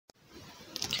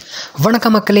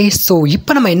வணக்கம் மக்களே. ஸோ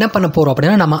இப்போ நம்ம என்ன பண்ண போகிறோம்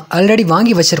அப்படின்னா, நம்ம ஆல்ரெடி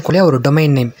வாங்கி வச்சுருக்கோம் இல்லையா ஒரு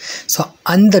டொமைன் நேம். ஸோ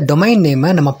அந்த டொமைன் நேமை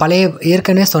நம்ம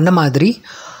ஏற்கனவே சொன்ன மாதிரி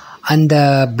அந்த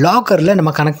பிளாகரில்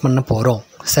நம்ம கனெக்ட் பண்ண போகிறோம்.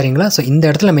 சரிங்களா? ஸோ இந்த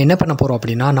இடத்துல நம்ம என்ன பண்ண போகிறோம்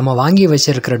அப்படின்னா, நம்ம வாங்கி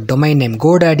வச்சுருக்கிற டொமைன் நேம்,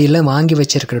 GoDaddyயில் வாங்கி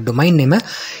வச்சுருக்கிற டொமைன் நேமை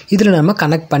இதில் நம்ம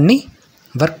கனெக்ட் பண்ணி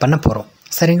ஒர்க் பண்ண போகிறோம்.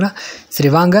 சரிங்களா? சரி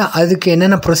வாங்க, அதுக்கு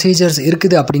என்னென்ன ப்ரொசீஜர்ஸ்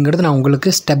இருக்குது அப்படிங்கிறது நான் உங்களுக்கு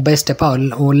ஸ்டெப் பை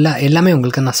ஸ்டெப்பாக எல்லாமே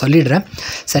உங்களுக்கு நான் சொல்லிடுறேன்.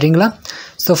 சரிங்களா?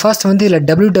 ஸோ ஃபர்ஸ்ட் வந்து இதில்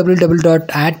www.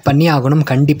 ஆட் பண்ணி ஆகணும்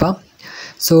கண்டிப்பாக.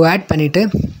 ஸோ ஆட் பண்ணிவிட்டு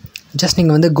ஜஸ்ட்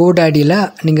நீங்கள் வந்து GoDaddyயில்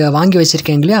நீங்கள் வாங்கி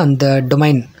வச்சுருக்கீங்க இல்லையா அந்த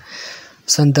டொமைன்,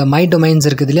 ஸோ அந்த மை டொமைன்ஸ்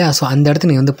இருக்குது இல்லையா, ஸோ அந்த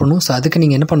இடத்துக்கு நீங்கள் வந்து போகணும். ஸோ அதுக்கு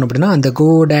நீங்கள் என்ன பண்ணணும் அப்படின்னா, அந்த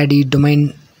GoDaddy டொமைன்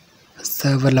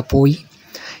சர்வரில் போய்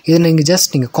இதை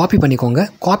நீங்கள் காப்பி பண்ணிக்கோங்க.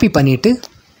 காப்பி பண்ணிவிட்டு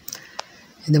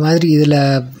இந்த மாதிரி இதில்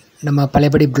நம்ம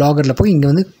பழையபடி பிளாகரில் போய் இங்கே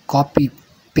வந்து காப்பி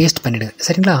பேஸ்ட் பண்ணிவிடுங்க.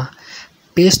 சரிங்களா?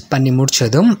 பேஸ்ட் பண்ணி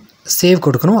முடித்ததும் சேவ்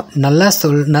கொடுக்கணும்.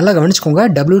 நல்லா கவனிச்சுக்கோங்க.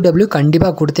 www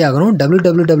கண்டிப்பாக கொடுத்தே ஆகணும்.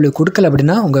 www கொடுக்கல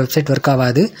அப்படின்னா உங்கள் வெப்சைட் ஒர்க்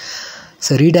ஆகாது.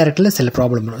 ஸோ ரீடைரக்டில் சில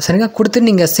ப்ராப்ளம் வரும். சரிங்களா? கொடுத்து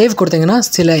நீங்கள் சேவ் கொடுத்தீங்கன்னா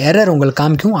சில எரர் உங்களுக்கு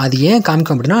காமிக்கும். அது ஏன்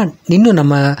காமிக்கும் அப்படின்னா, இன்னும்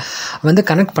நம்ம வந்து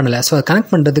கனெக்ட் பண்ணலை. ஸோ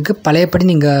கனெக்ட் பண்ணுறதுக்கு பழையபடி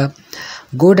நீங்கள்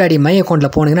GoDaddy மை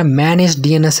அக்கௌண்ட்டில் போனீங்கன்னா மேனேஜ்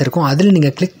டிஎன்எஸ் இருக்கும். அதில்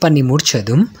நீங்கள் கிளிக் பண்ணி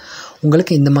முடித்ததும்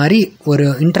உங்களுக்கு இந்த மாதிரி ஒரு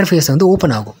இன்டர்ஃபேஸ் வந்து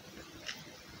ஓப்பன் ஆகும்.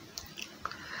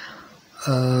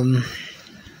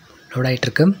 லோட்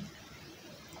ஆகிட்டுருக்கு.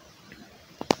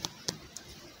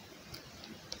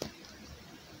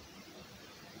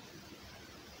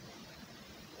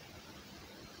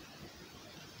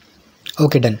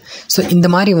 Okay, ton. ஸோ இந்த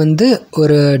மாதிரி வந்து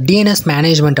ஒரு டிஎன்எஸ்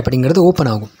மேனேஜ்மெண்ட் அப்படிங்கிறது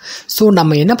ஓப்பன் ஆகும். ஸோ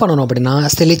நம்ம என்ன பண்ணணும் அப்படின்னா,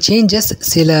 சில சேஞ்சஸ்,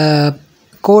 சில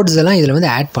கோட்ஸ் எல்லாம் இதில் வந்து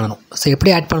ஆட் பண்ணணும். ஸோ எப்படி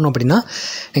ஆட் பண்ணணும் அப்படின்னா,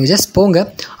 நீங்கள் ஜஸ்ட் போங்க,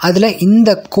 அதில் இந்த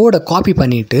கோடை காப்பி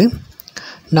பண்ணிவிட்டு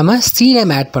நம்ம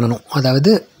CNAME ஆட் பண்ணணும்.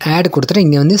 அதாவது ஆட் கொடுத்துட்டு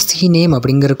இங்கே வந்து CNAME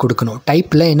அப்படிங்கிற கொடுக்கணும்.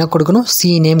 டைப்பில் என்ன கொடுக்கணும்?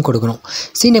 CNAME கொடுக்கணும்.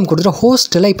 CNAME கொடுத்துட்டு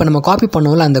ஹோஸ்ட்டில் இப்போ நம்ம காப்பி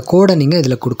பண்ணுவோம்ல அந்த கோடை நீங்கள்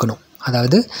இதில் கொடுக்கணும்.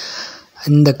 அதாவது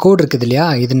இந்த கோடு இருக்குது இல்லையா,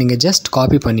 இதை நீங்கள் ஜஸ்ட்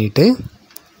காப்பி பண்ணிவிட்டு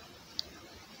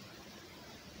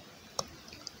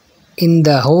இந்த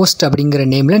ஹோஸ்ட் அப்படிங்கிற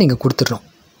நேமில் நீங்கள் கொடுத்துடணும்.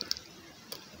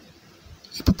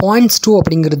 இப்போ .2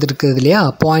 அப்படிங்கிறது இருக்குது இல்லையா,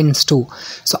 .2.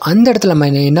 ஸோ அந்த இடத்துல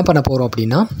நம்ம என்ன பண்ண போகிறோம்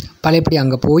அப்படின்னா, பழையபடி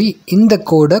அங்கே போய் இந்த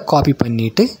கோடை காப்பி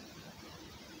பண்ணிவிட்டு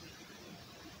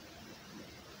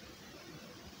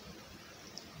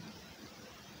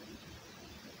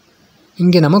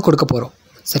இங்கே நம்ம கொடுக்க போகிறோம்.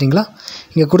 சரிங்களா?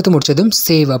 இங்கே கொடுத்து முடித்ததும்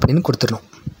சேவ் அப்படின்னு கொடுத்துடணும்.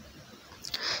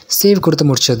 சேவ் கொடுத்து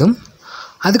முடித்ததும்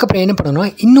அதுக்கப்புறம் என்ன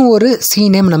பண்ணணும், இன்னும் ஒரு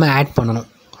CNAME நம்ம ஆட் பண்ணணும்.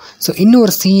 ஸோ இன்னும்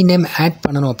ஒரு CNAME ஆட்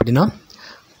பண்ணணும் அப்படின்னா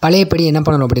பழையபடி என்ன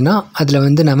பண்ணணும் அப்படின்னா, அதில்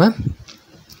வந்து நம்ம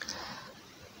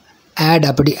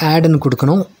ஆடுன்னு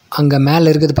கொடுக்கணும். அங்கே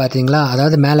மேலே இருக்குது பார்த்தீங்களா,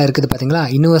 அதாவது மேலே இருக்குது பார்த்தீங்களா,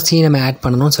 இன்னொரு CNAME ஆட்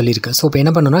பண்ணணும்னு சொல்லியிருக்கு. ஸோ இப்போ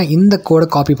என்ன பண்ணணும்னா, இந்த கோடை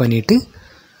காப்பி பண்ணிவிட்டு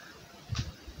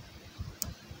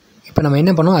இப்போ நம்ம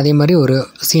என்ன பண்ணோம், அதே மாதிரி ஒரு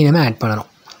CNAME ஆட் பண்ணணும்.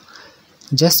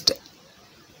 ஜஸ்ட்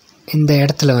இந்த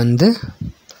இடத்துல வந்து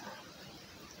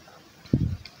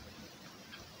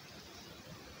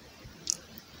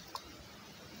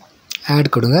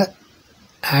ஆட் கொடுங்க.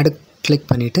 ஆடு கிளிக்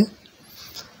பண்ணிவிட்டு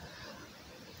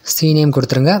CNAME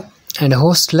கொடுத்துருங்க. அண்ட்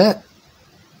ஹோஸ்ட்டில்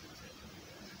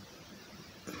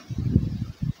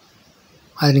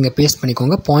அதை நீங்கள் பேஸ்ட்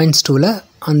பண்ணிக்கோங்க. .2ல்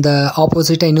அந்த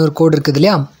ஆப்போசிட்டாக இன்னொரு கோடு இருக்குது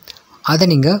இல்லையா, அதை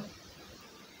நீங்கள்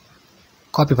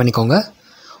காப்பி பண்ணிக்கோங்க.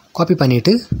 காப்பி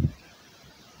பண்ணிவிட்டு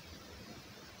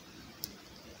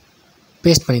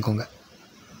பேஸ்ட் பண்ணிக்கோங்க.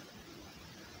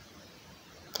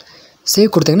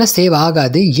 சேவ் கொடுத்தீங்கன்னா சேவ்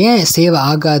ஆகாது. ஏன் சேவ்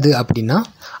ஆகாது அப்படின்னா,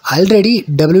 ஆல்ரெடி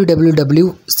www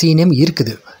CNAME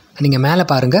இருக்குது. நீங்கள் மேலே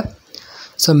பாருங்கள்.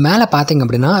 ஸோ மேலே பார்த்தீங்க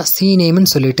அப்படின்னா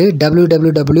CNAMEன்னு சொல்லிவிட்டு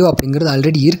www அப்படிங்கிறது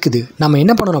ஆல்ரெடி இருக்குது. நம்ம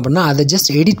என்ன பண்ணணும் அப்படின்னா, அதை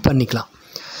ஜஸ்ட் எடிட் பண்ணிக்கலாம்.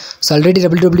 ஸோ ஆல்ரெடி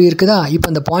www இருக்குதா, இப்போ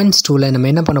அந்த .2ல் நம்ம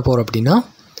என்ன பண்ண போகிறோம் அப்படின்னா,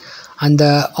 அந்த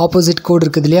ஆப்போசிட் கோடு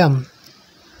இருக்குது இல்லையா,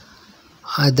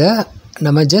 அதை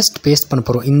நம்ம ஜஸ்ட் பேஸ்ட் பண்ண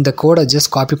போகிறோம். இந்த கோடை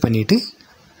ஜஸ்ட் காப்பி பண்ணிவிட்டு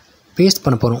பேஸ்ட்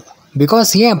பண்ண போகிறோம். பிகாஸ்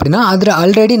ஏன் அப்படின்னா, அதில்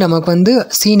ஆல்ரெடி நமக்கு வந்து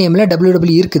CNAMEல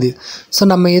www இருக்குது. ஸோ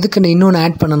நம்ம எதுக்கு இன்னொன்று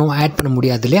ஆட் பண்ண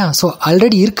முடியாது இல்லையா. ஸோ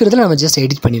ஆல்ரெடி இருக்கிறதுல நம்ம ஜஸ்ட்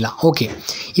எடிட் பண்ணிடலாம். ஓகே,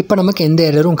 இப்போ நமக்கு எந்த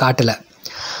எரரும் காட்டலை.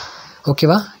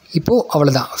 ஓகேவா? இப்போது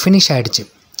அவ்வளோதான், ஃபினிஷ் ஆகிடுச்சு.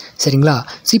 சரிங்களா?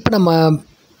 ஸோ இப்போ நம்ம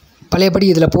பழையபடி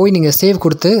இதில் போய் நீங்கள் சேவ்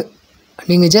கொடுத்து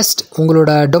நீங்கள் ஜஸ்ட்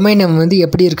உங்களோட டொமைன் நேம் வந்து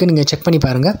எப்படி இருக்குன்னு நீங்கள் செக் பண்ணி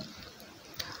பாருங்கள்.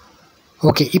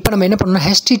 ஓகே, இப்போ நம்ம என்ன பண்ணோம்னா,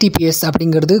 HTTPS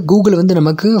அப்படிங்கிறது கூகுள் வந்து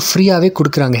நமக்கு ஃப்ரீயாகவே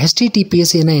கொடுக்குறாங்க.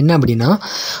 HTTPS என்ன அப்படின்னா,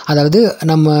 அதாவது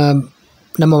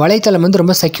நம்ம வலைத்தளம் வந்து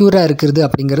ரொம்ப செக்யூராக இருக்கிறது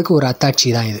அப்படிங்கிறதுக்கு ஒரு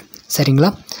அத்தாட்சி தான் இது. சரிங்களா?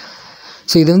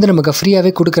 ஸோ இது வந்து நமக்கு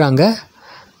ஃப்ரீயாகவே கொடுக்குறாங்க.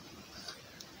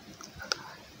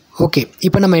 ஓகே,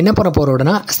 இப்போ நம்ம என்ன பண்ண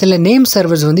போகிறோம்னா, சில நேம்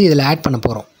சர்வர்ஸ் வந்து இதில் ஆட் பண்ண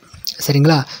போகிறோம்.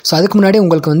 சரிங்களா. ஸோ அதுக்கு முன்னாடி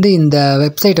உங்களுக்கு வந்து இந்த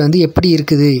வெப்சைட் வந்து எப்படி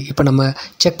இருக்குது இப்போ நம்ம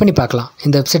செக் பண்ணி பார்க்கலாம்.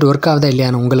 இந்த வெப்சைட் ஒர்க் ஆகுதா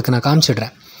இல்லையான்னு உங்களுக்கு நான்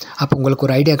காமிச்சிடுறேன். அப்போ உங்களுக்கு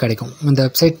ஒரு ஐடியா கிடைக்கும் இந்த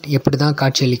வெப்சைட் எப்படி தான்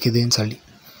காட்சி அளிக்குதுன்னு சொல்லி.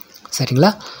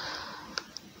 சரிங்களா.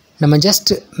 நம்ம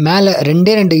ஜஸ்ட் மேலே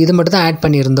 2 இது மட்டும் தான் ஆட்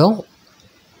பண்ணியிருந்தோம்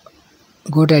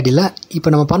GoDaddyயில். இப்போ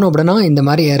நம்ம பண்ணோம் அப்படின்னா இந்த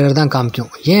மாதிரி எரர் தான் காமிக்கும்.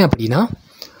 ஏன் அப்படின்னா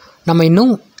நம்ம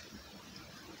இன்னும்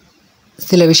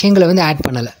சில விஷயங்களை வந்து ஆட்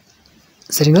பண்ணலை.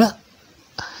 சரிங்களா.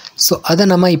 ஸோ அதை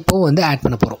நம்ம இப்போது வந்து ஆட்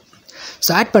பண்ண போகிறோம். ஸோ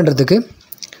ஆட் பண்ணுறதுக்கு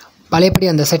பழையபடி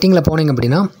அந்த செட்டிங்கில் போனீங்க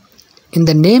அப்படின்னா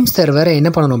இந்த நேம் சர்வரை என்ன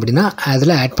பண்ணணும் அப்படின்னா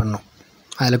அதில் ஆட் பண்ணணும்.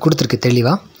 அதில் கொடுத்துருக்கு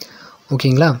தெளிவாக.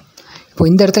 ஓகேங்களா. இப்போ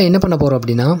இந்த இடத்துல என்ன பண்ண போகிறோம்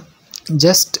அப்படின்னா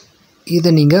ஜஸ்ட்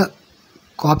இதை நீங்கள்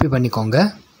காப்பி பண்ணிக்கோங்க.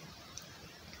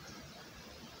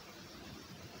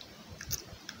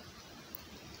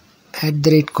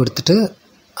 @ கொடுத்துட்டு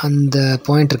அந்த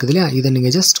பாயிண்ட் இருக்குது இல்லையா, இதை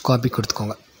நீங்கள் ஜஸ்ட் காப்பி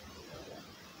கொடுத்துக்கோங்க.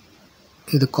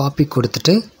 இது காப்பி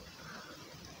கொடுத்துட்டு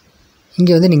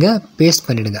இங்கே வந்து நீங்கள் பேஸ்ட்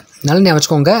பண்ணிவிடுங்க. நல்லா ஞாபகம்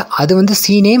வச்சுக்கோங்க, அது வந்து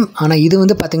சி நேம். ஆனால் இது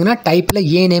வந்து பார்த்திங்கன்னா டைப்பில்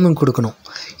ஏ நேமும் கொடுக்கணும்.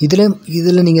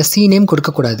 இதில் நீங்கள் சி நேம்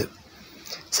கொடுக்கக்கூடாது.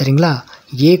 சரிங்களா.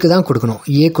 ஏக்கு தான் கொடுக்கணும்.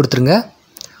 ஏ கொடுத்துருங்க.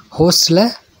 ஹோஸ்ட்டில்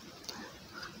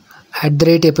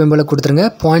 @ எப்பயும் போல் கொடுத்துருங்க.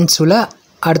 பாயிண்ட்ஸில்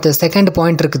அடுத்த செகண்ட்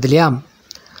பாயிண்ட் இருக்குது இல்லையா,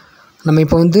 நம்ம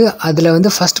இப்போ வந்து அதில் வந்து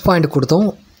ஃபஸ்ட் பாயிண்ட் கொடுத்தோம்.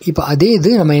 இப்போ அதே இது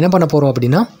நம்ம என்ன பண்ண போகிறோம்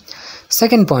அப்படின்னா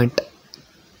செகண்ட் பாயிண்ட்.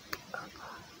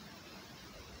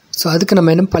 ஸோ அதுக்கு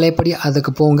நம்ம என்ன பழையபடி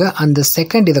அதுக்கு போங்க. அந்த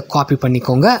செகண்ட் இதை காப்பி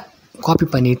பண்ணிக்கோங்க. காப்பி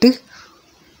பண்ணிவிட்டு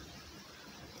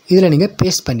இதில் நீங்கள்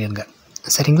பேஸ்ட் பண்ணிடுங்க.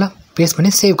 சரிங்களா. பேஸ்ட்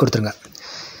பண்ணி சேவ் கொடுத்துருங்க.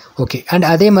 ஓகே. அண்ட்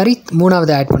அதே மாதிரி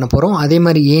 3வது ஆட் பண்ண போகிறோம். அதே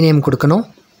மாதிரி ஏ நேம் கொடுக்கணும்.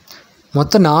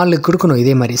 மொத்தம் 4 கொடுக்கணும்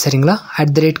இதே மாதிரி. சரிங்களா.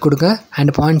 @ கொடுங்க.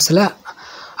 அண்ட் பாயிண்ட்ஸில்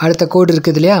அடுத்த கோடு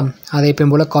இருக்குது இல்லையா, அதை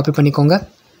எப்பயும் போல் காப்பி பண்ணிக்கோங்க.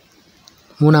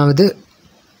 3வது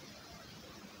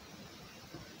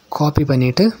காப்பி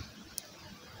பண்ணிவிட்டு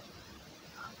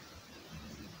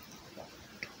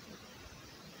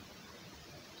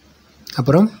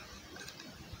அப்புறம்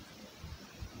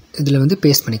இதில் வந்து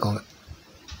பேஸ்ட் பண்ணிக்கோங்க.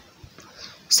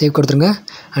 சேவ் கொடுத்துருங்க.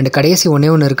 அண்டு கடைசி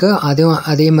ஒன்று இருக்குது, அதுவும்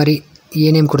அதே மாதிரி ஏ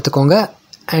நேம் கொடுத்துக்கோங்க.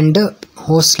 அண்டு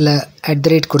ஹோஸ்ட்டில்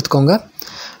 @ கொடுத்துக்கோங்க.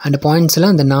 அண்டு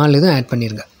பாயிண்ட்ஸில் அந்த 4 இதுவும் ஆட்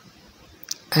பண்ணிடுங்க.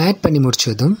 ஆட் பண்ணி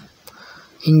முடிச்சதும்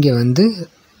இங்கே வந்து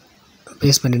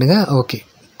பேஸ்ட் பண்ணிவிடுங்க. ஓகே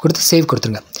கொடுத்து சேவ்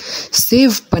கொடுத்துருங்க.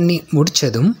 சேவ் பண்ணி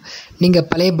முடித்ததும் நீங்கள்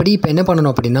பழையபடி இப்போ என்ன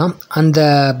பண்ணணும் அப்படின்னா அந்த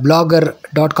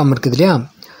blogger.com இருக்குது இல்லையா,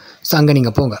 ஸோ அங்கே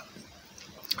நீங்கள் போங்க.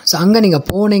 ஸோ அங்கே நீங்கள்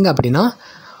போனீங்க அப்படின்னா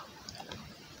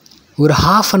ஒரு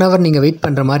 1/2 an hour நீங்கள் வெயிட்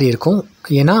பண்ணுற மாதிரி இருக்கும்.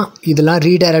 ஏன்னா இதெல்லாம்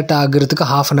ரீடைரக்ட் ஆகிறதுக்கு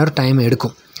 1/2 an hour டைம்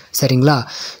எடுக்கும். சரிங்களா.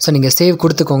 ஸோ நீங்கள் சேவ்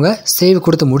கொடுத்துக்கோங்க. சேவ்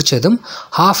கொடுத்து முடித்ததும்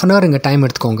 1/2 an hour இங்கே டைம்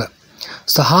எடுத்துக்கோங்க.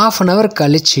 ஸோ 1/2 an hour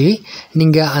கழித்து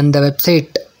நீங்கள் அந்த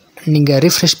வெப்சைட் நீங்கள்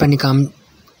ரீஃப்ரெஷ்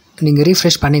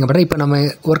பண்ணிங்க அப்படின்னா இப்போ நம்ம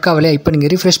ஒர்க் ஆகலையா, இப்போ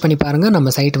நீங்கள் ரீஃப்ரெஷ் பண்ணி பாருங்கள்,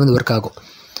 நம்ம சைட் வந்து ஒர்க் ஆகும்.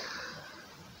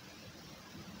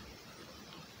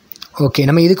 ஓகே.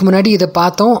 நம்ம இதுக்கு முன்னாடி இதை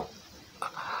பார்த்தோம்,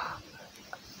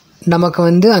 நமக்கு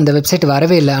வந்து அந்த வெப்சைட்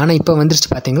வரவே இல்லை. ஆனால் இப்போ வந்துருச்சு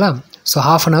பார்த்தீங்களா. ஸோ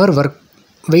 1/2 an hour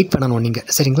வெயிட் பண்ணணும் நீங்கள்.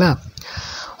 சரிங்களா.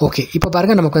 ஓகே. இப்போ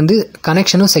பாருங்கள், நமக்கு வந்து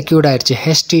கனெக்ஷனும் செக்யூர்ட் ஆகிடுச்சு.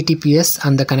 HTTPS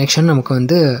அந்த கனெக்ஷன் நமக்கு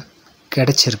வந்து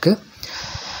கிடச்சிருக்கு.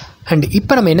 அண்ட்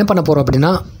இப்போ நம்ம என்ன பண்ண போகிறோம்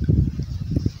அப்படின்னா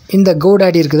இந்த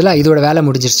GoDaddy இருக்குதுல்ல, இதோட வேலை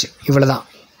முடிஞ்சிருச்சு. இவ்வளோ தான்.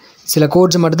 சில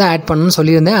கோட்ஸ் மட்டும் தான் ஆட் பண்ணணும்னு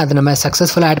சொல்லியிருந்தேன், அது நம்ம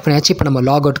சக்ஸஸ்ஃபுல்லாக ஆட் பண்ணியாச்சு. இப்போ நம்ம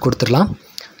லாக் அவுட் கொடுத்துடலாம்.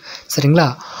 சரிங்களா.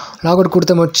 லாக் அவுட்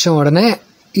கொடுத்த முடிச்ச உடனே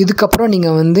இதுக்கப்புறம்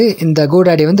நீங்கள் வந்து இந்த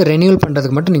GoDaddy வந்து ரெனியூவல்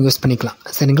பண்ணுறதுக்கு மட்டும் நீங்கள் யூஸ் பண்ணிக்கலாம்.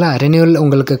 சரிங்களா. ரெனியூவல்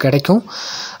உங்களுக்கு கிடைக்கும்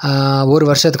 1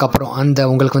 வருஷத்துக்கு அப்புறம். அந்த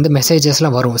உங்களுக்கு வந்து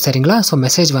மெசேஜஸ்லாம் வரும். சரிங்களா. ஸோ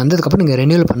மெசேஜ் வந்ததுக்கப்புறம் நீங்கள்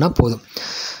ரெனியூவல் பண்ணால் போதும்.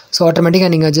 ஸோ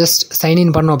ஆட்டோமேட்டிக்காக நீங்கள் ஜஸ்ட்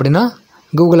சைன்இன் பண்ணோம் அப்படின்னா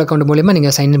கூகுள் அக்கௌண்ட் மூலிமா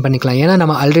நீங்கள் சைன்இன் பண்ணிக்கலாம். ஏன்னா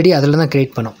நம்ம ஆல்ரெடி அதில் தான்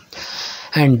க்ரியேட் பண்ணோம்.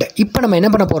 அண்ட் இப்போ நம்ம என்ன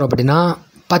பண்ண போகிறோம் அப்படின்னா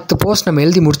 10 போஸ்ட் நம்ம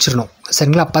எழுதி முடிச்சிடணும்.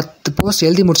 சரிங்களா. 10 போஸ்ட்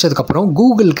எழுதி முடிச்சதுக்கப்புறம்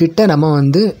கூகுள் கிட்ட நம்ம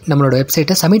வந்து நம்மளோட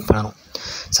வெப்சைட்டை சப்மிட் பண்ணணும்.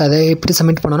 ஸோ அதை எப்படி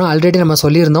சப்மிட் பண்ணணும் ஆல்ரெடி நம்ம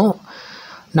சொல்லியிருந்தோம்.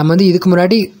 நம்ம வந்து இதுக்கு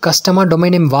முன்னாடி கஸ்டமாக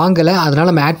டொமைன் நேம் வாங்கலை, அதனால்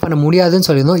நம்ம ஆட் பண்ண முடியாதுன்னு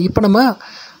சொல்லியிருந்தோம். இப்போ நம்ம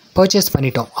பர்ச்சேஸ்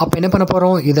பண்ணிட்டோம். அப்போ என்ன பண்ண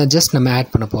போகிறோம், இதை ஜஸ்ட் நம்ம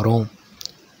ஆட் பண்ண போகிறோம்.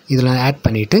 இதில் ஆட்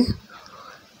பண்ணிவிட்டு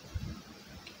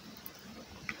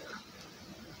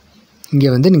இங்கே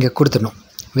வந்து நீங்கள் கொடுத்துடணும்.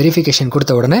 வெரிஃபிகேஷன்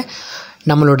கொடுத்த உடனே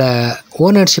நம்மளோட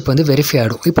ஓனர்ஷிப் வந்து வெரிஃபை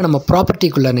ஆகிடும். இப்போ நம்ம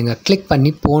ப்ராப்பர்ட்டிக்குள்ளே நீங்கள் கிளிக்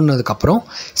பண்ணி போனதுக்கப்புறம்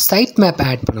சைட் மேப்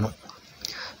ஆட் பண்ணணும்.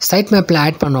 சைட் மேப்பில்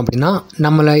ஆட் பண்ணோம் அப்படின்னா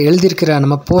நம்மளை எழுதியிருக்கிற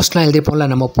நம்ம போஸ்ட்லாம் எழுதியிருப்போம்ல,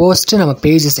 நம்ம போஸ்ட்டு நம்ம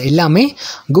பேஜஸ் எல்லாமே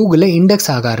கூகுளில் இண்டெக்ஸ்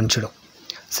ஆக ஆரம்பிச்சிடும்.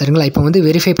 சரிங்களா. இப்போ வந்து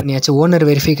வெரிஃபை பண்ணியாச்சு, ஓனர்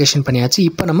வெரிஃபிகேஷன் பண்ணியாச்சு.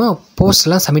 இப்போ நம்ம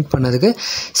போஸ்ட்லாம் சப்மிட் பண்ணதுக்கு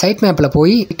சைட் மேப்பில்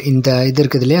போய் இந்த இது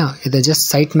இருக்குது இல்லையா, இதை ஜஸ்ட்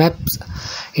சைட் மேப்ஸ்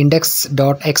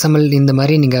index.xml இந்த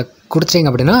மாதிரி நீங்கள் கொடுத்துட்டீங்க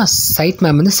அப்படின்னா சைட்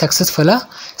மேப் வந்து சக்ஸஸ்ஃபுல்லாக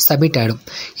சப்மிட் ஆகிடும்.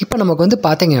 இப்போ நமக்கு வந்து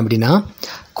பார்த்தீங்க அப்படின்னா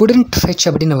couldn't fetch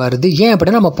அப்படின்னு வருது. ஏன்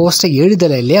அப்படின்னா நம்ம போஸ்ட்டை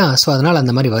எழுதலை இல்லையா, ஸோ அதனால்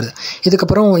அந்த மாதிரி வருது.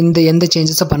 இதுக்கப்புறம் எந்த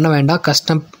சேஞ்சஸும் பண்ண வேண்டாம்.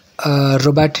 கஸ்டம்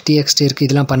ரொபாட் டிஎக்ஸ்டி இருக்குது,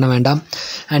 இதெல்லாம் பண்ண வேண்டாம்.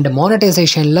 அண்ட்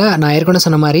மானிட்டைசேஷனில் நான் ஏற்கனவே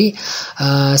சொன்ன மாதிரி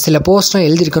சில போஸ்ட்டும்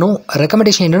எழுதியிருக்கணும்.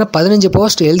 ரெக்கமெண்டேஷன் என்னென்னா 15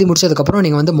 போஸ்ட் எழுதி முடிச்சதுக்கப்புறம்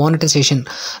நீங்கள் வந்து மானிட்டைசேஷன்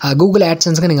கூகுள்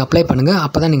ஆட்சன்ஸுக்கு நீங்கள் அப்ளை பண்ணுங்கள்.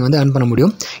 அப்போ தான் நீங்கள் வந்து earn பண்ண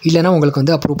முடியும். இல்லைனா உங்களுக்கு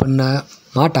வந்து அப்ரூவ் பண்ண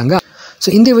மாட்டாங்க. ஸோ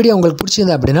இந்த வீடியோ உங்களுக்கு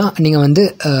பிடிச்சிருந்தா அப்படின்னா நீங்கள் வந்து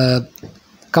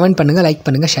கமெண்ட் பண்ணுங்கள், லைக்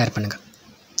பண்ணுங்கள், ஷேர் பண்ணுங்கள்.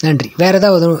 நன்றி. வேறு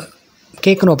ஏதாவது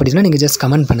கேட்கணும் அப்படின்னா நீங்கள் ஜஸ்ட்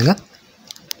கமெண்ட் பண்ணுங்கள்.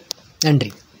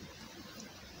 நன்றி.